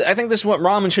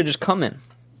ramen should just come in.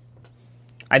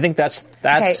 I think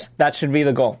that should be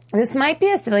the goal. This might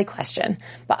be a silly question,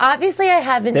 but obviously I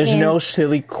haven't... There's no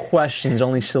silly questions,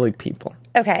 only silly people.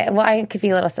 Okay, well, I could be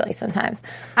a little silly sometimes.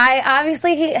 I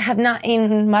obviously have not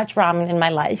eaten much ramen in my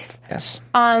life. Yes.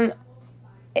 Ramen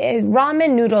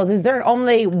noodles, is there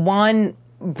only one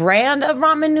brand of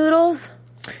ramen noodles?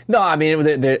 No, I mean,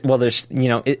 there's,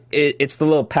 it's the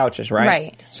little pouches, right?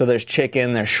 Right. So there's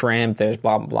chicken, there's shrimp, there's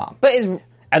blah, blah, blah. But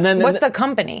what's the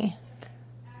company?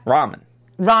 Ramen.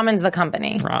 Ramen's the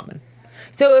company. Ramen.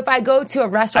 So if I go to a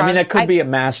restaurant... I mean, that could be a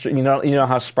master... You know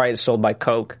how Sprite is sold by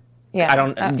Coke?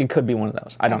 Yeah. It could be one of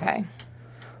those. I don't know.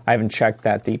 I haven't checked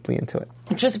that deeply into it.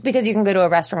 Just because you can go to a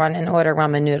restaurant and order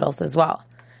ramen noodles as well.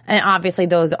 And obviously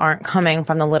those aren't coming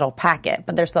from the little packet,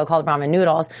 but they're still called ramen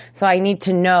noodles. So I need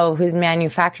to know who's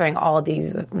manufacturing all of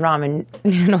these ramen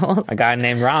noodles. A guy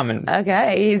named Ramen.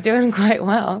 Okay, he's doing quite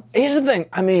well. Here's the thing.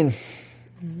 I mean...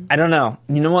 I don't know.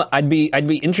 You know what? I'd be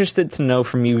interested to know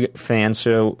from you fans,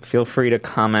 so feel free to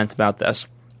comment about this.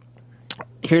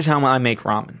 Here's how I make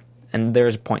ramen, and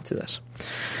there's a point to this.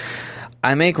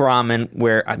 I make ramen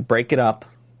where I break it up,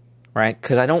 right?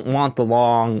 Because I don't want the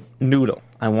long noodle.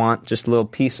 I want just little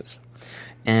pieces.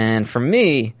 And for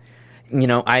me,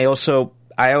 I also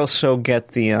get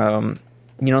the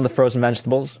the frozen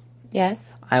vegetables. Yes.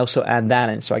 I also add that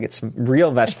in, so I get some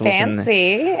real vegetables in there.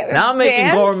 Fancy. Now I'm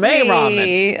making gourmet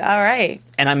ramen. All right.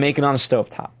 And I'm making it on a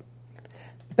stovetop.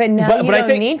 But now you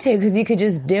don't need to, because you could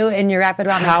just do it in your rapid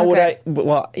ramen How cooker. would I...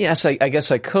 Well, yes, I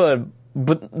guess I could.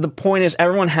 But the point is,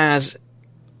 everyone has...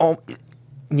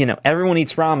 everyone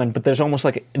eats ramen, but there's almost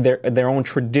like their own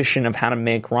tradition of how to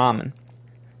make ramen.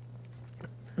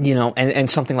 And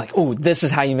something like, oh, this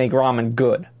is how you make ramen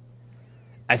good.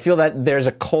 I feel that there's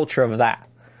a culture of that.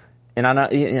 And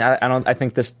I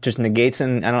think this just negates,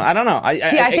 and I don't know.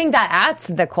 I think that adds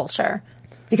to the culture.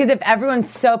 Because if everyone's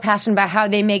so passionate about how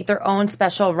they make their own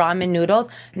special ramen noodles,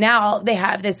 now they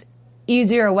have this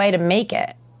easier way to make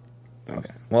it.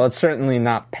 Okay. Well, it's certainly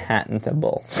not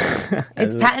patentable.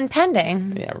 It's patent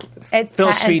pending. Yeah. It's Phil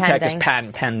patent Svitek pending. is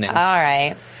patent pending. All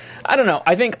right. I don't know.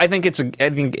 I think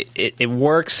it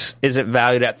works. Is it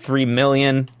valued at $3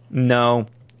 million? No.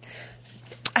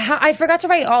 I forgot to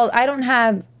write I don't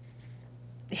have...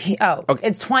 okay.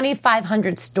 It's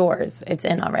 2,500 stores it's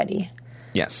in already.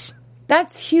 Yes.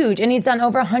 That's huge. And he's done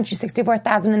over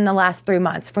 164,000 in the last 3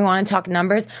 months. If we want to talk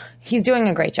numbers, he's doing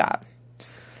a great job.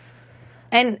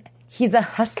 And he's a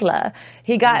hustler.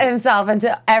 He got himself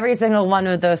into every single one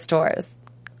of those stores.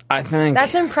 I think...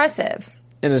 That's impressive.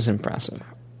 It is impressive.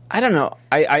 I don't know.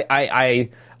 I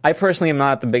personally am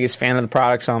not the biggest fan of the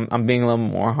product, so I'm being a little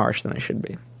more harsh than I should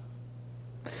be.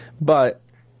 But...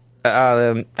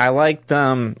 I liked,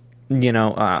 so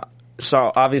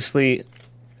obviously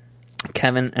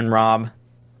Kevin and Rob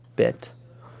bit.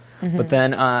 But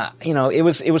then, it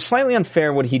was slightly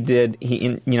unfair what he did.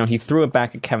 He threw it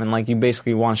back at Kevin like, you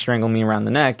basically want to strangle me around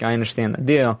the neck. I understand the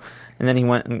deal. And then he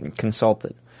went and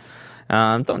consulted.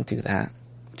 Don't do that.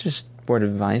 Just word of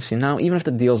advice, even if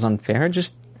the deal's unfair,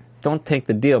 just don't take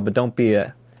the deal, but don't be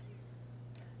a...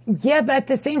 Yeah, but at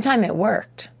the same time, it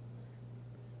worked.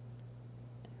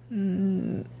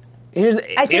 It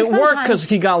worked because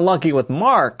he got lucky with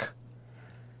Mark.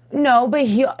 No, but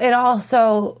it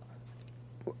also...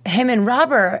 Him and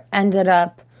Robert ended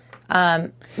up making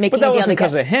a deal. But that wasn't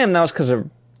because of him. That was because of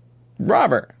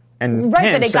Robert. And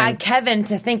right, but it got Kevin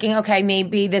to thinking, okay,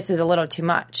 maybe this is a little too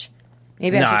much.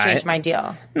 Maybe I should change my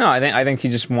deal. No, I think he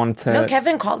just wanted to... No,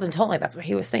 Kevin called and told me that's what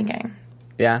he was thinking.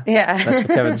 Yeah? Yeah. That's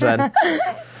what Kevin said.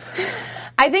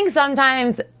 I think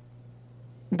sometimes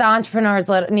the entrepreneurs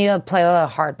need to play a little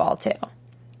hardball, too.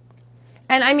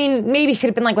 And, I mean, maybe he could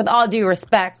have been like, with all due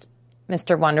respect,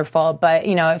 Mr. Wonderful, but,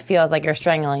 it feels like you're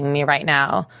strangling me right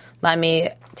now. Let me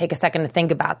take a second to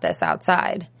think about this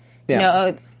outside.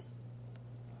 Yeah.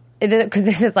 Because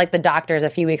this is like the doctors a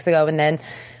few weeks ago, and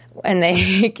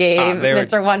they gave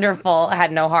Mr. Wonderful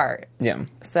had no heart. Yeah.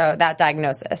 So that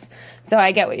diagnosis. So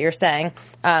I get what you're saying.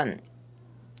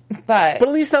 But at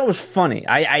least that was funny.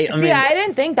 I mean, I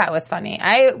didn't think that was funny.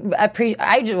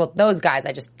 Those guys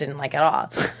I just didn't like at all.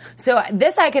 So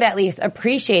this I could at least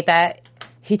appreciate that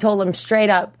he told him straight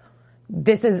up,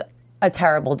 this is a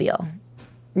terrible deal.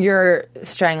 You're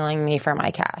strangling me for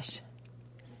my cash.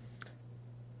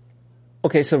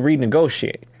 Okay, so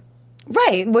renegotiate.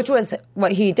 Right, which was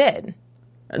what he did.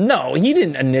 No, he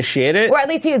didn't initiate it. Or at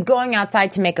least he was going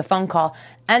outside to make a phone call.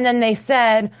 And then they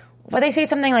said, they say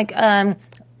something like,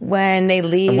 when you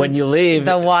leave,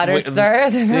 the water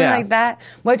stirs or something like that,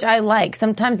 which I like.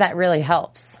 Sometimes that really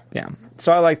helps. Yeah.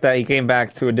 So I like that he came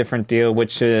back to a different deal,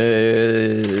 which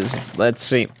is, let's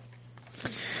see,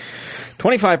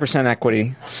 25%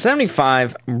 equity,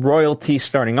 75 royalty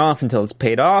starting off until it's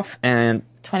paid off, and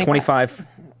 25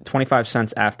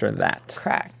 cents after that.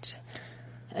 Correct.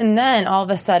 And then all of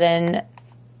a sudden,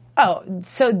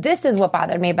 so this is what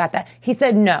bothered me about that. He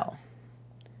said no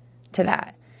to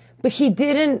that. But he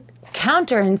didn't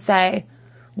counter and say,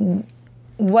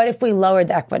 what if we lowered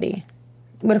the equity?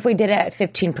 What if we did it at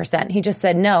 15%? He just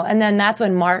said no. And then that's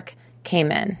when Mark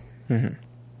came in. Mm-hmm.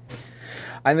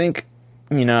 I think,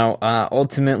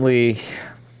 ultimately,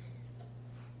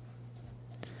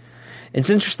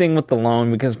 it's interesting with the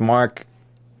loan because Mark,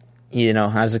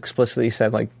 has explicitly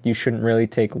said, like, you shouldn't really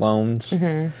take loans.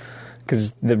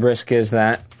 Because the risk is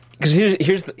that... Because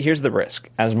here's the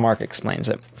risk, as Mark explains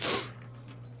it.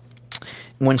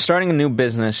 When starting a new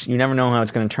business, you never know how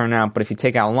it's going to turn out, but if you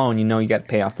take out a loan, you got to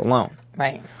pay off the loan.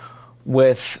 Right.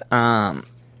 With Rob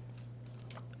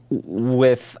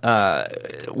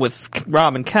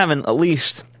and Kevin, at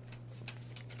least,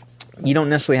 you don't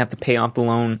necessarily have to pay off the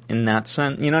loan in that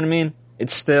sense. You know what I mean?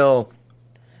 It's still...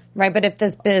 Right, but if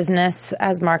this business,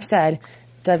 as Mark said,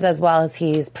 does as well as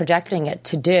he's projecting it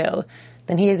to do,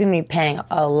 then he's going to be paying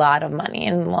a lot of money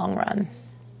in the long run.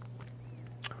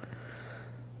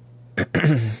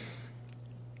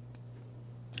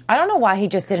 I don't know why he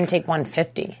just didn't take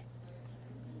 150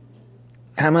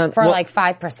 for like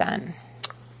 5%.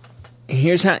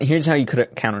 Here's how you could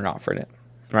have counter-offered it,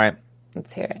 right?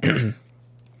 Let's hear it.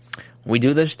 We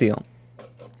do this deal,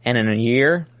 and in a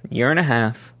year and a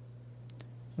half,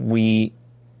 we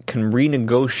can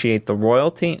renegotiate the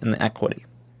royalty and the equity.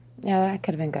 Yeah, that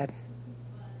could have been good.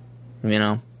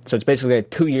 So it's basically a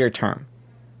 2-year term.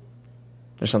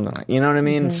 Or something like, you know what I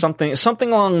mean? Mm-hmm.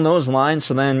 Something along those lines.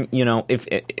 So then,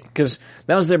 because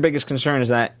that was their biggest concern is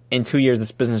that in 2 years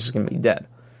this business is going to be dead.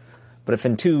 But if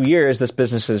in 2 years this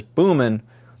business is booming,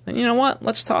 then you know what?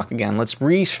 Let's talk again. Let's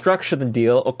restructure the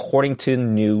deal according to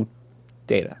new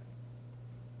data.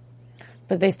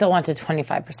 But they still wanted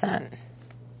 25%.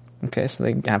 Okay, so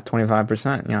they have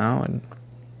 25%, and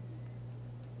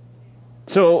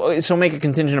so make a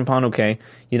contingent upon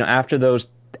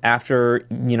after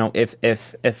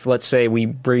if let's say we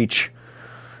breach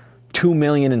 2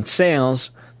 million in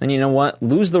sales, then you know what?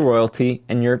 Lose the royalty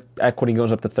and your equity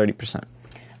goes up to 30%.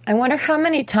 I wonder how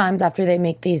many times after they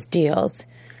make these deals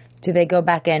do they go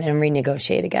back in and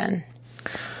renegotiate again?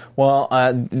 Well,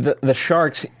 the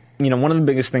Sharks, one of the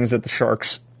biggest things that the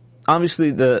Sharks,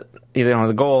 obviously the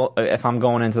goal, if I'm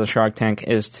going into the Shark Tank,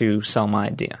 is to sell my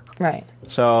idea. Right.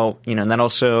 So, that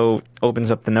also opens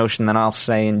up the notion that I'll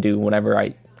say and do whatever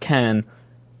I can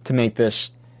to make this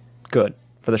good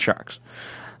for the Sharks.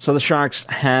 So the Sharks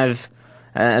have,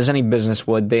 as any business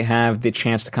would, they have the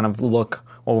chance to kind of look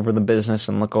over the business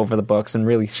and look over the books and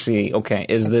really see, okay,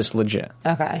 is this legit?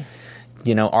 Okay.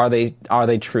 are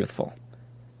they truthful?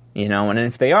 And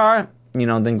if they are,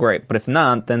 then great. But if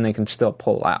not, then they can still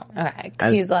pull out. Okay,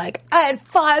 because he's like, I had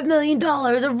 $5 million of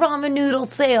ramen noodle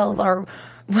sales, or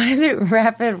what is it,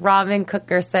 rapid ramen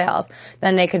cooker sales.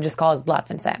 Then they could just call his bluff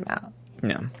and say I'm out.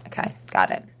 Yeah. Okay,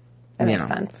 got it. That makes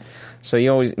sense. So they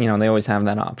always have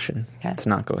that option to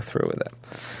not go through with it.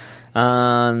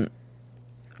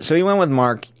 So he went with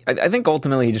Mark. I think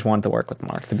ultimately he just wanted to work with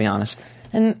Mark, to be honest.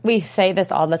 And we say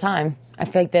this all the time. I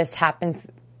feel like this happens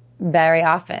very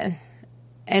often.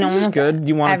 And this is good.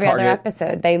 You want every to target other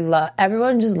episode.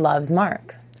 Everyone just loves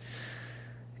Mark.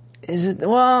 Is it?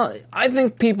 Well, I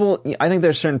think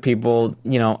there's certain people,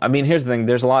 here's the thing.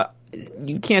 There's a lot.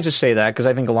 You can't just say that, because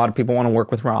I think a lot of people want to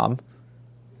work with Rob.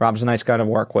 Rob's a nice guy to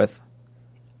work with.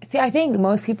 See, I think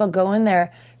most people go in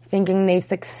there thinking they've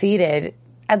succeeded.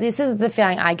 At least this is the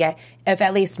feeling I get, if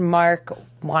at least Mark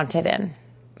wanted in.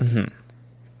 Mm-hmm.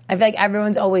 I feel like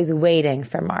everyone's always waiting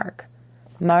for Mark.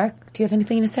 Mark, do you have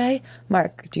anything to say?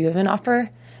 Mark, do you have an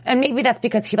offer? And maybe that's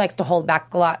because he likes to hold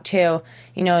back a lot too,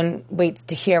 and waits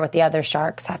to hear what the other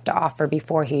sharks have to offer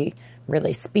before he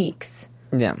really speaks.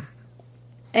 Yeah.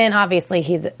 And obviously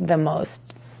he's the most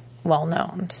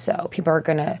well-known, so people are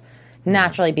going to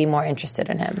naturally be more interested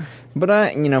in him.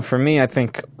 But, for me, I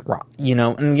think,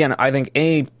 and again, I think,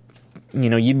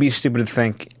 you'd be stupid to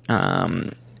think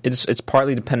it's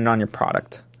partly dependent on your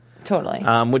product. Totally.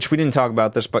 Which we didn't talk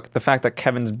about this, but the fact that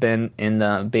Kevin's been in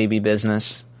the baby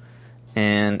business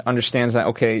and understands that,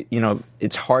 okay,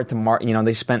 it's hard to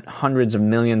they spent hundreds of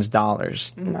millions of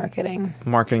dollars marketing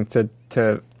to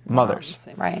mothers,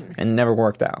 right? And never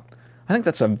worked out. I think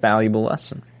that's a valuable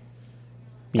lesson.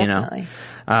 Definitely.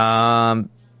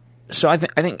 So I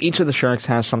think each of the sharks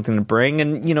has something to bring,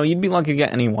 and you'd be lucky to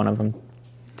get any one of them.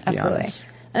 Absolutely.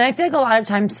 And I feel like a lot of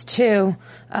times too,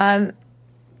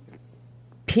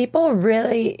 people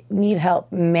really need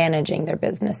help managing their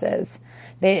businesses.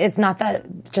 It's not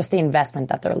that just the investment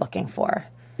that they're looking for.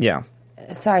 Yeah.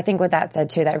 So I think with that said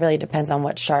too, that really depends on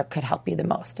what shark could help you the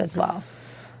most as well.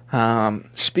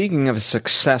 Speaking of a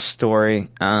success story,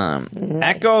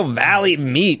 Echo Valley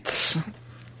Meats.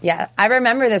 Yeah, I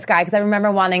remember this guy because I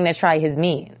remember wanting to try his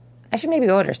meat. I should maybe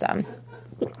order some.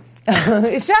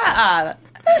 Shut up.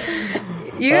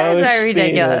 You guys are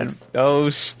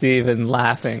ridiculous. Steven,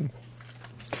 laughing.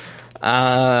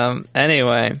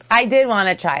 Anyway. I did want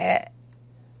to try it.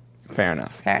 Fair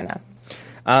enough.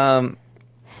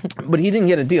 But he didn't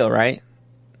get a deal, right?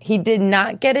 He did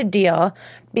not get a deal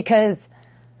because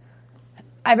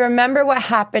I remember what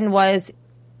happened was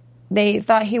they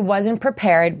thought he wasn't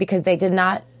prepared because he did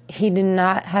not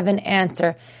have an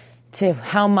answer to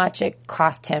how much it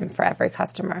cost him for every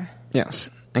customer. Yes.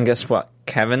 And guess what?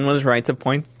 Kevin was right to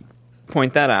point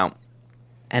that out.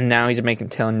 And now he's making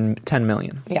 $10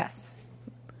 million. Yes.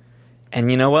 And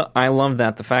you know what? I love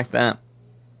that. The fact that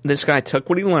this guy took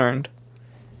what he learned,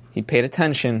 he paid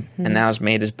attention, and now has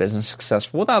made his business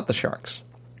successful without the sharks.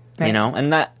 Right.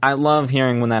 And that I love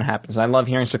hearing when that happens. I love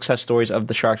hearing success stories of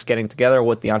the sharks getting together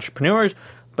with the entrepreneurs,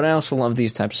 but I also love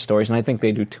these types of stories, and I think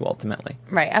they do too ultimately.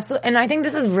 Right, absolutely. And I think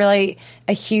this is really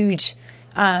a huge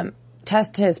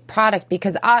test to his product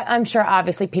because I'm sure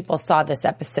obviously people saw this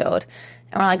episode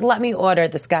and were like, let me order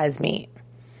this guy's meat.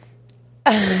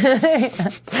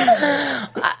 This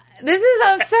is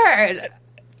absurd.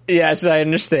 Yes, I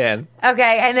understand.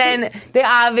 Okay, and then they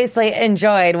obviously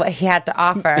enjoyed what he had to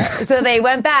offer. So they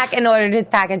went back and ordered his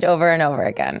package over and over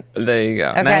again. There you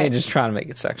go. Okay. Now you're just trying to make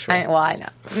it sexual. I know.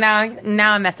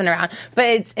 Now I'm messing around. But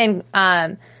it's in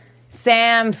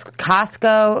Sam's,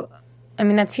 Costco. I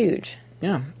mean, that's huge.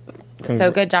 Yeah.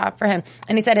 So good job for him.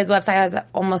 And he said his website has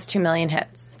almost 2 million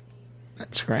hits.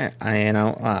 That's great.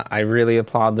 I really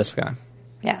applaud this guy.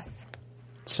 Yes.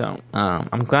 So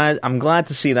I'm glad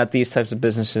to see that these types of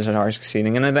businesses are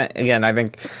succeeding. And again, I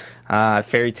think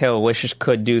Fairy Tale Wishes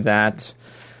could do that.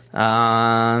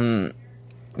 Cook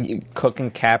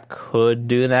and Cap could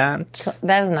do that.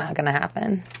 That is not going to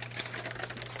happen.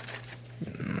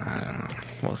 I don't know.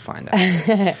 We'll find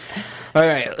out. All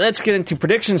right, let's get into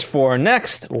predictions for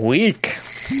next week.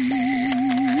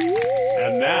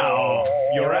 And now,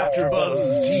 your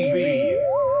AfterBuzz TV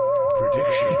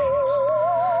predictions.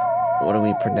 What do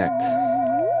we predict?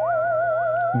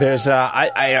 There's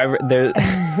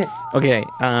okay.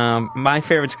 My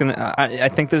favorite's gonna. I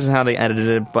think this is how they edited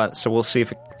it, but so we'll see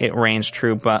if it reigns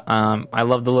true. But I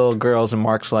love the little girls, and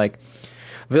Mark's like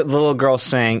the little girl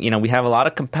saying, we have a lot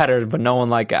of competitors, but no one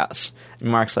like us. And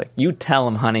Mark's like, you tell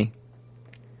them, honey.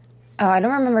 Oh, I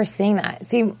don't remember seeing that.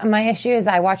 See, my issue is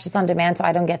I watch this on demand, so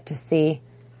I don't get to see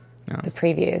the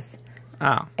previews.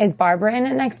 Oh, is Barbara in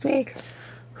it next week?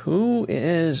 Who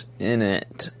is in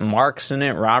it? Mark's in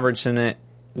it. Robert's in it.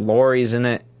 Lori's in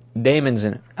it. Damon's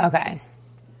in it. Okay.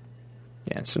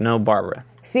 Yeah, so no Barbara.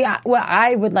 See, what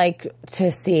I would like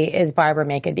to see is Barbara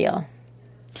make a deal.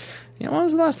 Yeah, when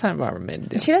was the last time Barbara made a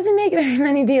deal? She doesn't make very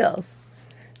many deals.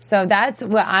 So that's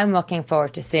what I'm looking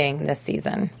forward to seeing this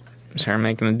season. Is her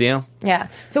making a deal? Yeah.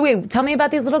 So wait, tell me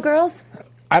about these little girls.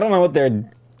 I don't know what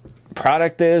their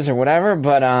product is or whatever,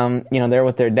 but they're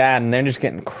with their dad and they're just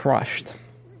getting crushed.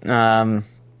 So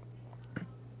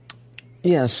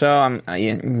there's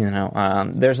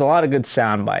a lot of good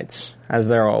sound bites, as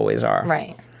there always are.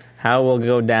 Right. How it will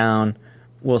go down,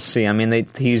 we'll see. I mean, they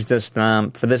teased us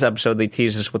for this episode. They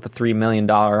teased us with the $3 million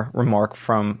remark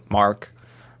from Mark,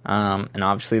 and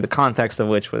obviously the context of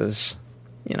which was,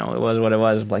 it was what it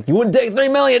was. Like, you wouldn't take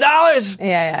 $3 million?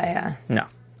 Yeah. No,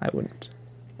 I wouldn't.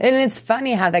 And it's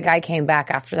funny how the guy came back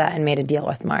after that and made a deal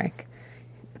with Mark.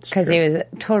 Because he was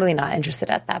totally not interested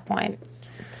at that point.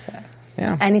 So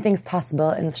yeah, anything's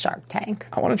possible in Shark Tank.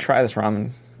 I want to try this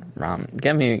ramen.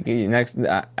 Get me next.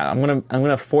 I'm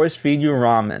gonna force feed you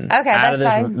ramen. Okay, out of this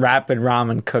fine. rapid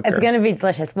ramen cooker. It's gonna be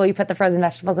delicious. Will you put the frozen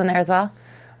vegetables in there as well?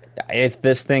 If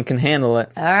this thing can handle it.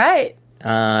 All right.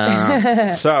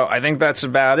 So I think that's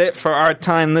about it for our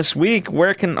time this week.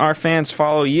 Where can our fans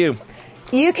follow you?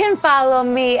 You can follow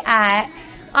me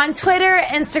on Twitter,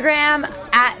 Instagram,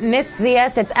 at Miss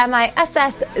Zias. It's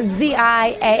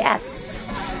MISSZIAS.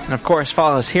 And of course,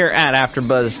 follow us here at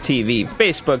AfterBuzz TV,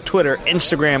 Facebook, Twitter,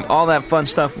 Instagram, all that fun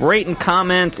stuff. Rate and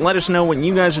comment. Let us know what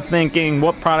you guys are thinking,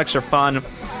 what products are fun.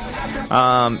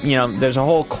 There's a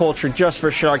whole culture just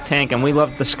for Shark Tank, and we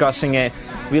love discussing it.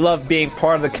 We love being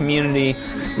part of the community.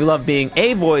 We love being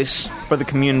a voice for the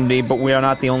community, but we are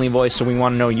not the only voice, so we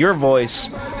want to know your voice.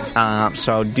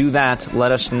 So do that.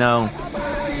 Let us know.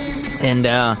 And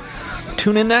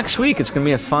tune in next week. It's going to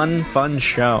be a fun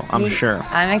show, I'm sure.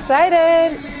 I'm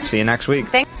excited. See you next week.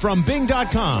 From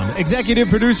Bing.com, executive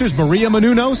producers Maria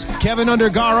Menounos, Kevin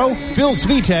Undergaro, Phil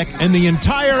Svitek, and the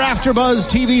entire AfterBuzz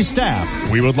TV staff,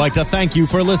 we would like to thank you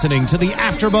for listening to the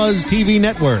AfterBuzz TV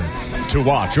network. To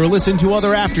watch or listen to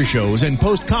other after shows and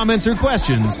post comments or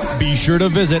questions, be sure to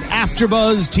visit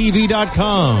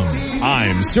AfterBuzzTV.com.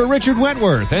 I'm Sir Richard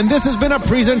Wentworth, and this has been a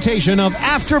presentation of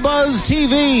AfterBuzz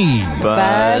TV.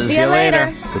 Buzz you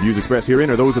later. The views expressed herein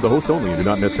are those of the hosts only and do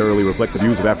not necessarily reflect the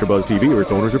views of AfterBuzz TV or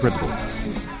its owners or principals.